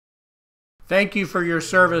Thank you for your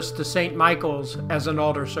service to St. Michael's as an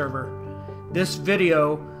altar server. This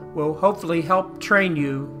video will hopefully help train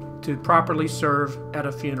you to properly serve at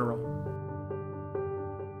a funeral.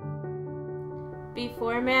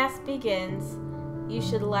 Before Mass begins, you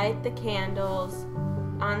should light the candles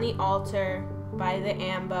on the altar by the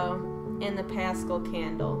ambo and the paschal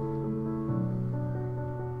candle.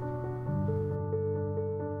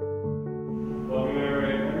 Welcome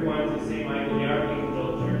everyone to St. Michael the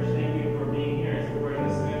Archangel Church. Thank you for being here and supporting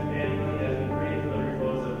the Smith family as we pray for the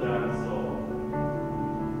repose of John's soul.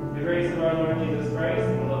 The grace of our Lord Jesus Christ,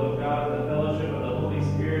 and the love of God, and the fellowship of the Holy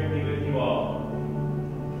Spirit be with you all.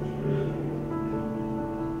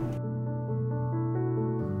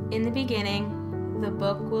 In the beginning, the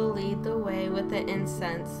book will lead the way with the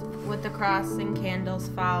incense, with the cross and candles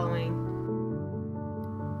following.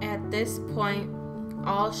 At this point,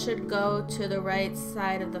 all should go to the right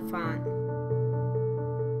side of the font.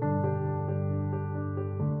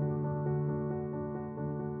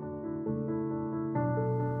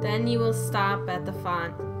 Then you will stop at the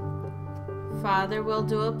font. Father will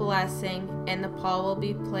do a blessing, and the pall will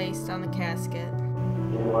be placed on the casket.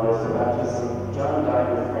 In waters of baptism, John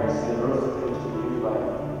died with Christ and rose with him to new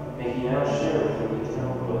life. May he now share with him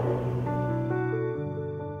eternal glory.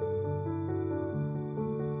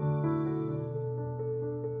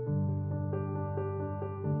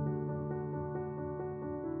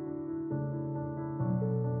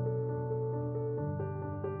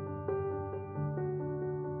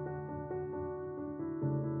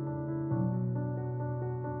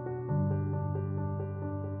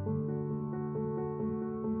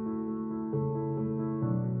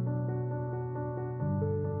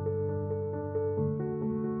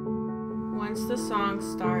 Once the song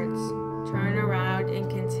starts, turn around and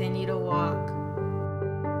continue to walk.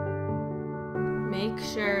 Make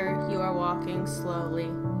sure you are walking slowly.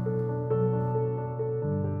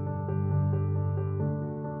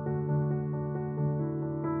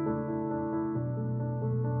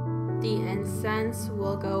 The incense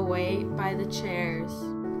will go away by the chairs.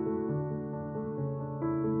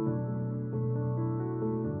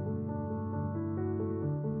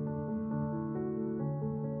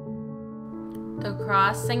 The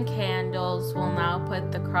cross and candles will now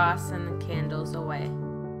put the cross and the candles away.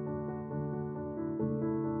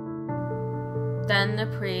 Then the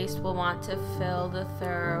priest will want to fill the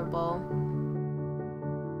thurible.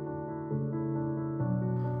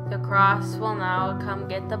 The cross will now come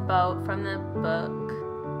get the boat from the book.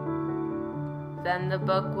 Then the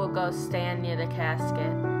book will go stand near the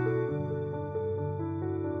casket.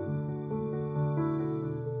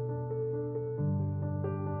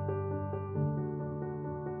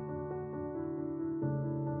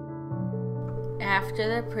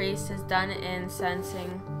 After the priest is done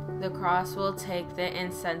incensing, the cross will take the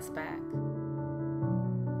incense back.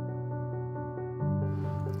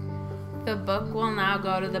 The book will now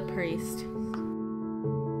go to the priest.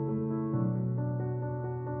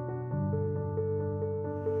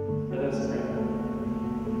 Let us pray.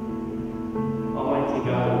 Almighty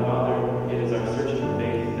God and Father, it is our certain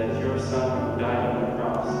faith that your Son, who died on the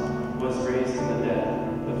cross, was raised from the dead,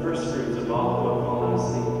 the first fruits of all who have fallen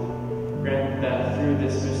asleep. Grant that through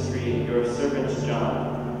this mystery your servant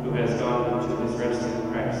John, who has gone into his rest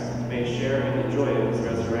in Christ, may share in the joy of his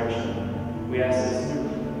resurrection. We ask this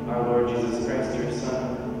through our Lord Jesus Christ, your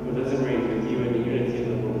Son, who lives and reigns with you in the unity of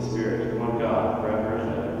the Holy Spirit, one God, forever and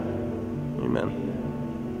ever. Amen.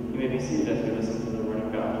 You may be seated as we listen to the Word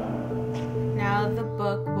of God. Now the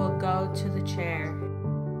book will go to the chair.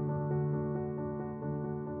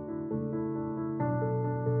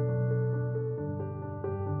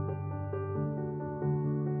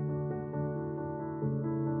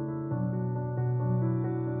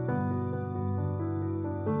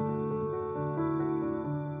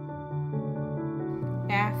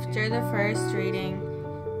 After the first reading,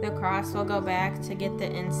 the cross will go back to get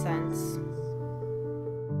the incense.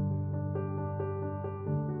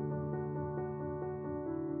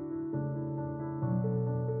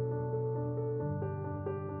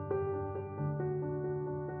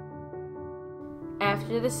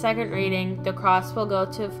 After the second reading, the cross will go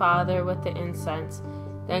to Father with the incense,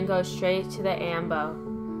 then go straight to the ambo.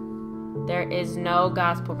 There is no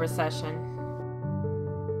gospel procession.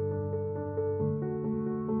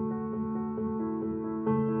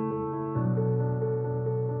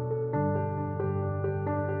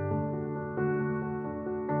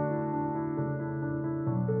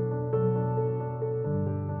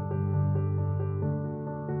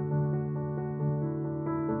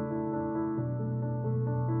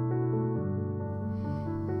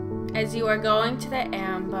 As you are going to the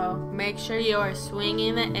ambo, make sure you are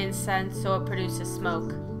swinging the incense so it produces smoke.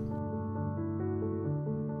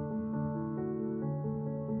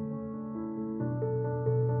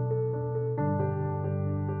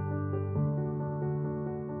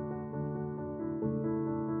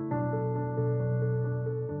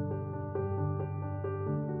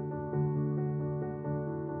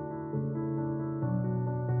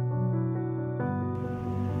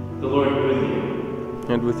 The Lord be with you.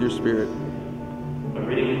 And with your spirit. A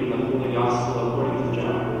reading from the Holy Gospel according to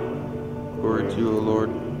John. Glory to you, O Lord.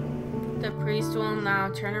 The priest will now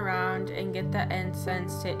turn around and get the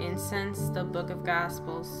incense to incense the book of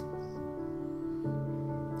Gospels.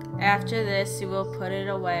 After this, you will put it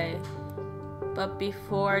away. But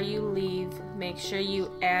before you leave, make sure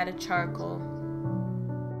you add a charcoal.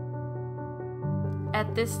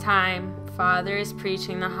 At this time, Father is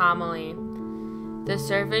preaching the homily. The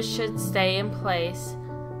service should stay in place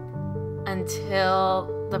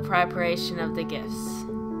until the preparation of the gifts.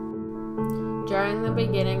 During the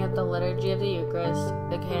beginning of the liturgy of the Eucharist,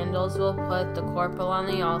 the candles will put the corporal on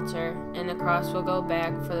the altar, and the cross will go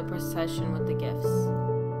back for the procession with the gifts.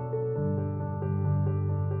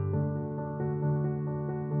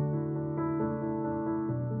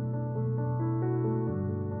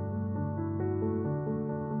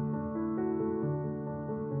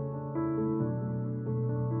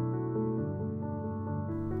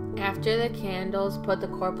 After the candles put the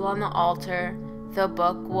corporal on the altar, the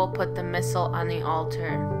book will put the missal on the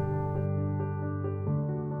altar.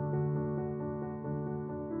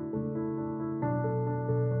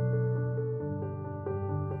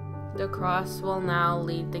 The cross will now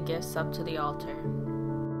lead the gifts up to the altar.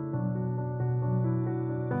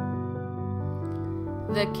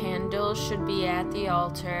 The candles should be at the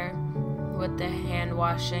altar with the hand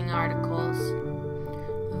washing articles.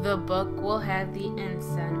 The book will have the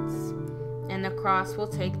incense, and the cross will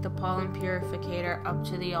take the pollen purificator up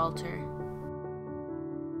to the altar.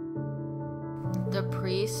 The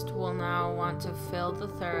priest will now want to fill the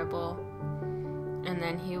thurible, and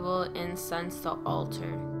then he will incense the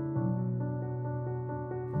altar.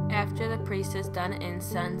 After the priest is done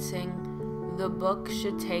incensing, the book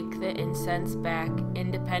should take the incense back,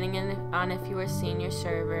 and depending on if you are senior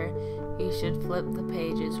server, you should flip the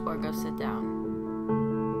pages or go sit down.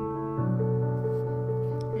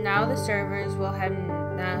 Now the servers will have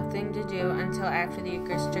nothing to do until after the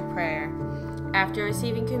Eucharistic prayer. After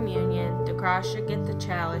receiving communion, the cross should get the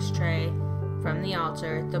chalice tray from the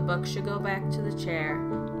altar, the book should go back to the chair,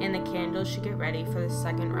 and the candles should get ready for the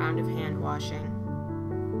second round of hand washing.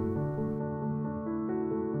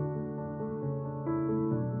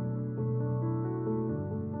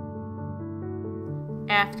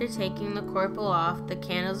 After taking the corporal off, the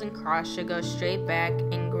candles and cross should go straight back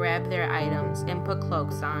and grab their items and put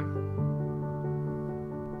cloaks on.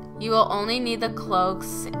 You will only need the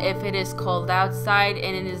cloaks if it is cold outside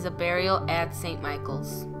and it is a burial at St.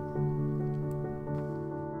 Michael's.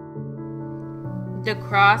 The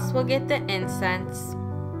cross will get the incense.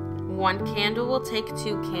 One candle will take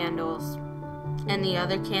 2 candles, and the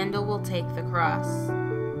other candle will take the cross.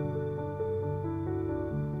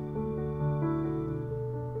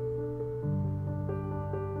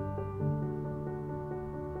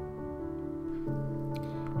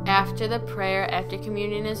 After the prayer, after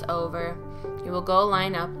communion is over, you will go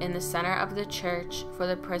line up in the center of the church for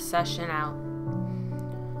the procession out.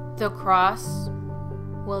 The cross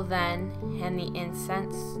will then hand the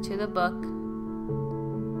incense to the book.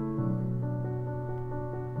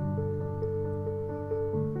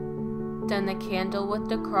 Then the candle with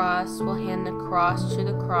the cross will hand the cross to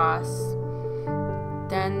the cross.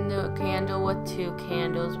 Then the candle with 2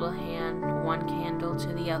 candles will hand 1 candle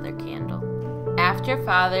to the other candle. After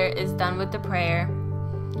Father is done with the prayer,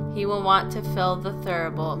 he will want to fill the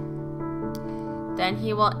thurible. Then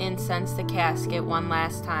he will incense the casket one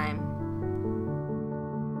last time.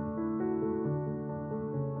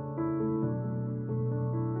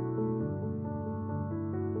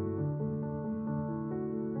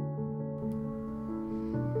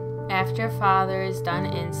 After Father is done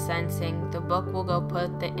incensing, the book will go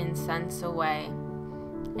put the incense away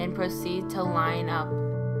and proceed to line up.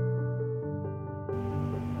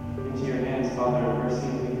 Into your hands, Father of mercy,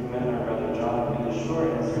 we commend our brother John in the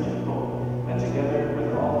sure and certain hope that together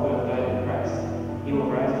with all who have died in Christ, he will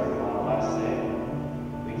rise with them on the last day.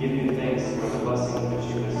 We give you thanks for the blessings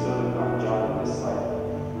which you bestowed upon John in this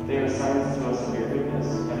life. They are signs to us of your goodness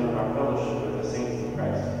and of our fellowship with the saints of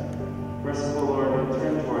Christ. Merciful Lord,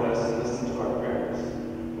 turn toward us and listen to our prayers.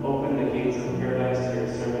 Open the gates of paradise to your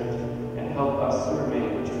servant, and help us who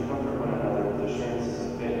remain to comfort one another with assurances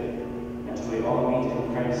of faith, until we all meet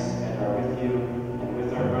in Christ and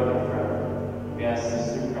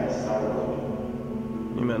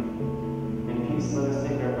Amen. In peace, let us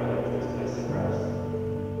take our brother to his place in Christ.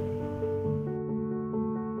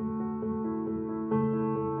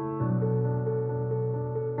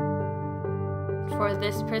 For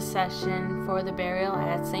this procession, for the burial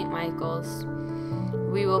at St. Michael's,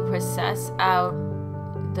 we will process out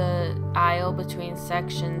the aisle between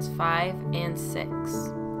sections 5 and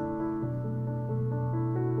 6.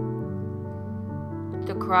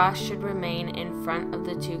 The cross should remain in front of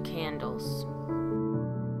the 2 candles.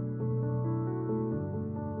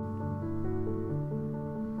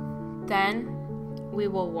 Then, we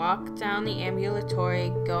will walk down the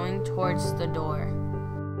ambulatory going towards the door.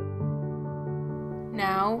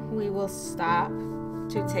 Now, we will stop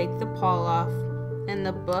to take the pall off, and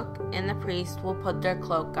the book and the priest will put their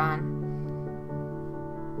cloak on.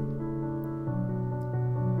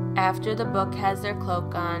 After the book has their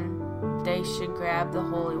cloak on, they should grab the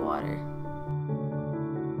holy water.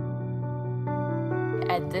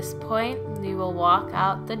 At this point, we will walk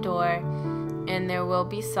out the door, and there will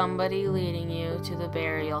be somebody leading you to the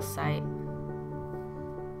burial site.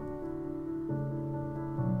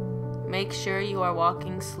 Make sure you are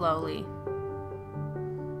walking slowly.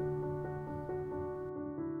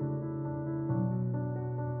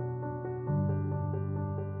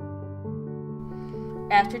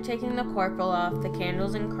 After taking the corporal off, the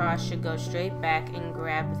candles and cross should go straight back and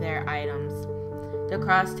grab their items. The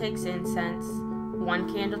cross takes incense,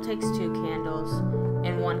 1 candle takes 2 candles,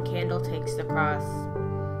 and 1 candle takes the cross.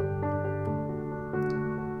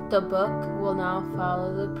 The book will now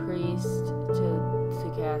follow the priest to the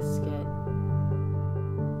casket.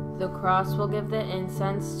 The cross will give the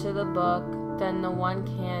incense to the book, then the 1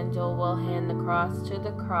 candle will hand the cross to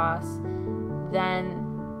the cross, then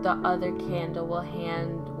the other candle will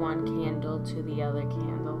hand 1 candle to the other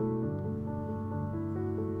candle.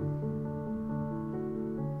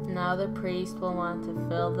 Now the priest will want to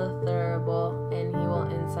fill the thurible and he will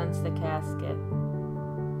incense the casket.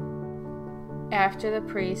 After the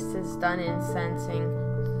priest is done incensing,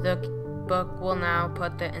 the book will now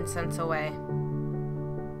put the incense away.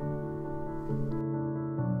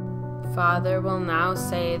 Father will now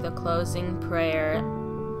say the closing prayer,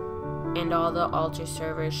 and all the altar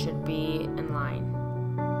servers should be in line.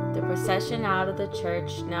 The procession out of the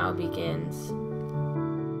church now begins.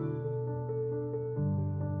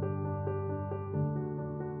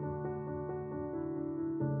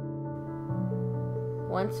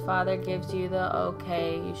 Once Father gives you the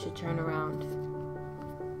okay, you should turn around.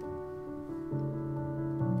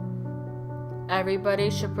 Everybody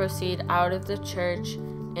should proceed out of the church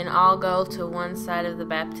and all go to one side of the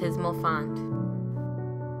baptismal font.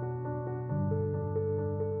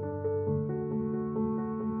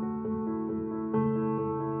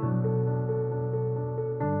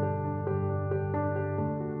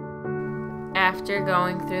 After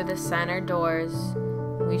going through the center doors,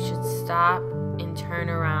 we should stop and turn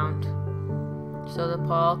around so the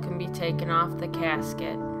pall can be taken off the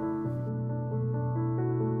casket.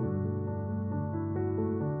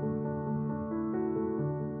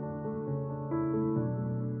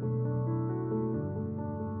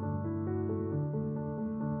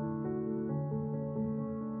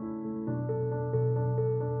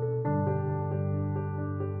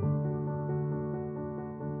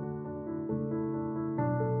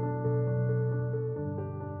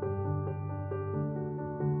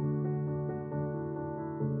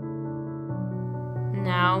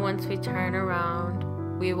 Now, once we turn around,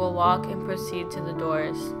 we will walk and proceed to the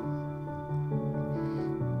doors.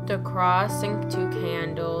 The cross and 2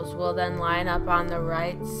 candles will then line up on the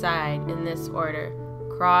right side in this order: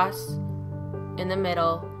 cross in the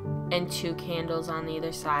middle and 2 candles on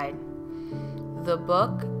either side. The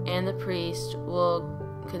book and the priest will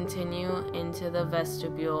continue into the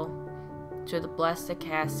vestibule to bless the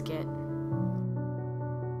casket.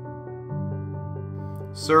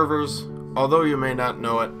 Servers, although you may not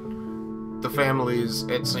know it, the families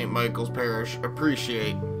at St. Michael's Parish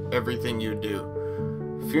appreciate everything you do.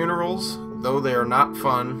 Funerals, though they are not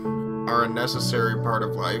fun, are a necessary part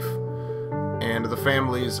of life, and the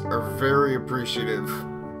families are very appreciative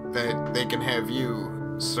that they can have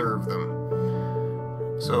you serve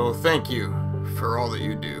them. So thank you for all that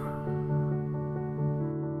you do.